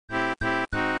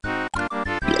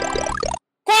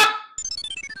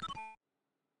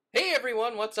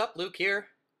everyone, what's up? Luke here.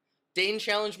 Dane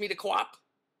challenged me to QWOP,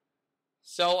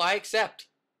 so I accept.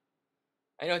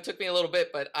 I know it took me a little bit,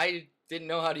 but I didn't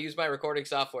know how to use my recording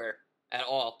software at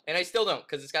all. And I still don't,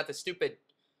 because it's got the stupid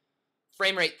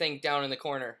frame rate thing down in the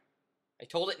corner. I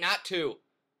told it not to.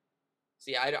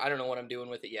 See, I don't know what I'm doing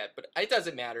with it yet, but it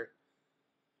doesn't matter.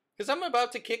 Because I'm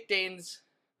about to kick Dane's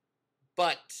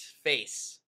butt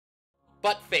face.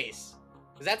 Butt face.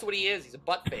 Because that's what he is. He's a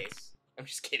butt face. I'm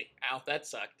just kidding. Ow, that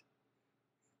sucked.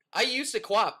 I used to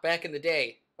QWOP back in the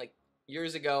day, like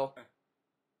years ago.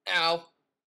 Ow.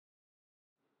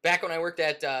 Back when I worked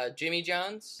at Jimmy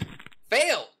John's.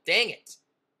 Fail! Dang it.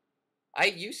 I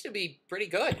used to be pretty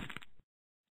good.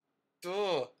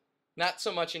 Ugh. Not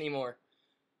so much anymore,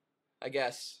 I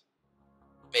guess.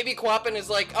 Maybe QWOPing is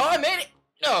like, oh, I made it!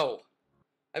 No!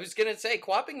 I was gonna say,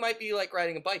 QWOPing might be like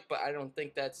riding a bike, but I don't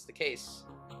think that's the case.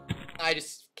 I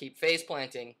just keep face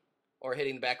planting or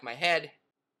hitting the back of my head.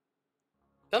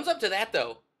 Thumbs up to that,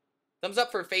 though. Thumbs up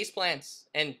for face plants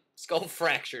and skull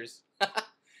fractures.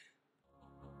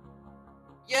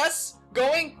 Yes!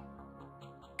 Going!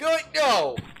 Good!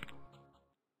 No!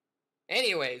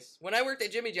 Anyways, when I worked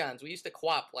at Jimmy John's, we used to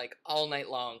QWOP like all night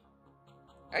long.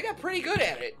 I got pretty good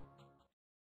at it.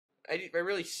 I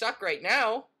really suck right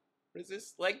now. What is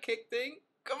this leg kick thing?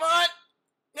 Come on!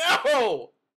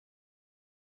 No!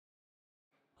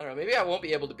 I don't know, maybe I won't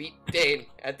be able to beat Dane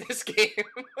at this game.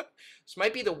 This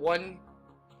might be the one...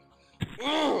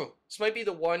 This might be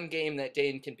the one game that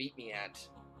Dane can beat me at.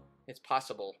 It's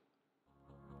possible.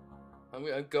 I'm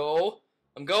gonna go.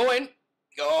 I'm going.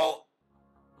 Go!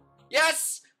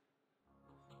 Yes!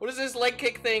 What is this leg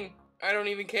kick thing? I don't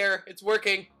even care. It's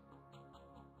working.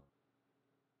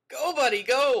 Go, buddy,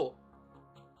 go!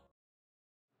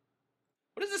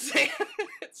 What does this say?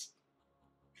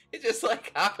 It's just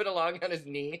like hopping along on his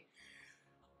knee.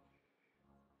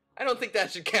 I don't think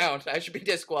that should count. I should be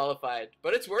disqualified.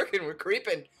 But it's working. We're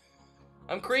creeping.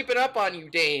 I'm creeping up on you,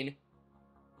 Dane.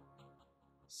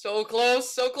 So close,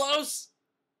 so close.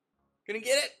 Gonna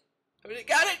get it. I mean,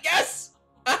 got it. Yes!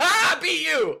 Aha! Beat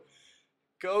you!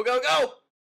 Go, go, go!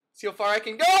 See how far I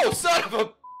can go, son of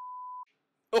a...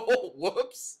 Oh,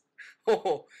 whoops.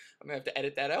 Oh, I'm gonna have to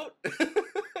edit that out.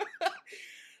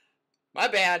 My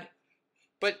bad.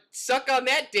 But suck on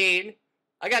that, Dane.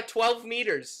 I got 12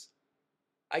 meters.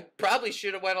 I probably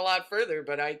should have went a lot further,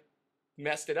 but I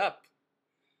messed it up.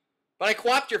 But I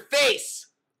QWOP'd your face!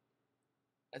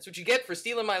 That's what you get for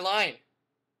stealing my line.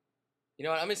 You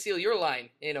know what? I'm gonna steal your line.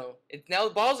 You know, now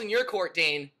the ball's in your court,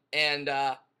 Dane. And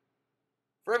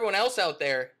for everyone else out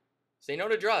there, say no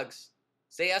to drugs.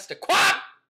 Say yes to QWOP!